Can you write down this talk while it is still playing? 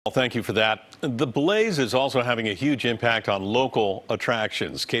Well, thank you for that. The blaze is also having a huge impact on local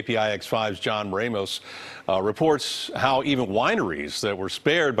attractions. KPIX 5's John Ramos reports how even wineries that were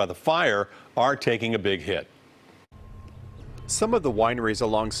spared by the fire are taking a big hit. Some of the wineries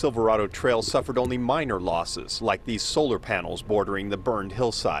along Silverado Trail suffered only minor losses, like these solar panels bordering the burned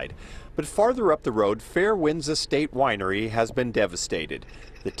hillside. But farther up the road, Fairwinds Estate Winery has been devastated.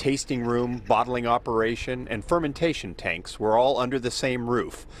 The tasting room, bottling operation, and fermentation tanks were all under the same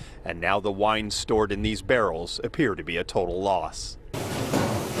roof. And now the wines stored in these barrels appear to be a total loss.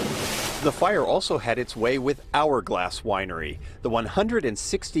 The fire also had its way with Hourglass Winery. The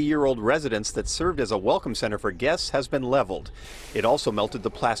 160-year-old residence that served as a welcome center for guests has been leveled. It also melted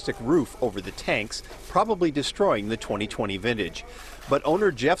the plastic roof over the tanks, probably destroying the 2020 vintage. But owner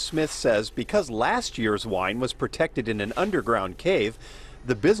Jeff Smith says because last year's wine was protected in an underground cave,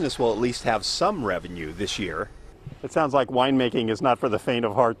 the business will at least have some revenue this year. It sounds like winemaking is not for the faint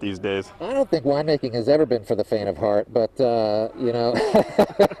of heart these days. I don't think winemaking has ever been for the faint of heart, but, you know.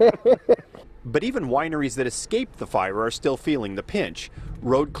 But even wineries that escaped the fire are still feeling the pinch.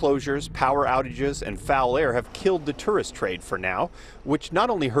 Road closures, power outages, and foul air have killed the tourist trade for now, which not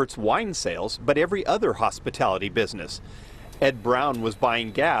only hurts wine sales, but every other hospitality business. Ed Brown was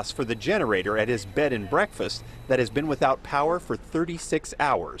buying gas for the generator at his bed and breakfast that has been without power for 36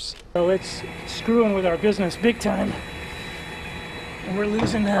 hours. So it's screwing with our business big time. And we're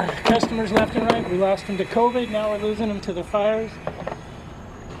losing customers left and right. We lost them to COVID, now we're losing them to the fires.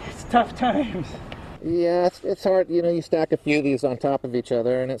 It's tough times. Yeah, it's hard. You know, you stack a few of these on top of each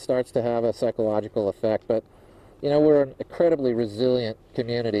other and it starts to have a psychological effect. But, you know, we're an incredibly resilient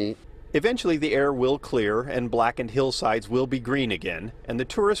community. Eventually the air will clear and blackened hillsides will be green again and the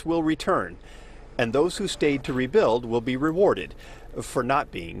tourists will return. And those who stayed to rebuild will be rewarded for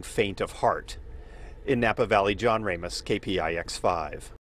not being faint of heart. In Napa Valley, John Ramos, KPIX 5.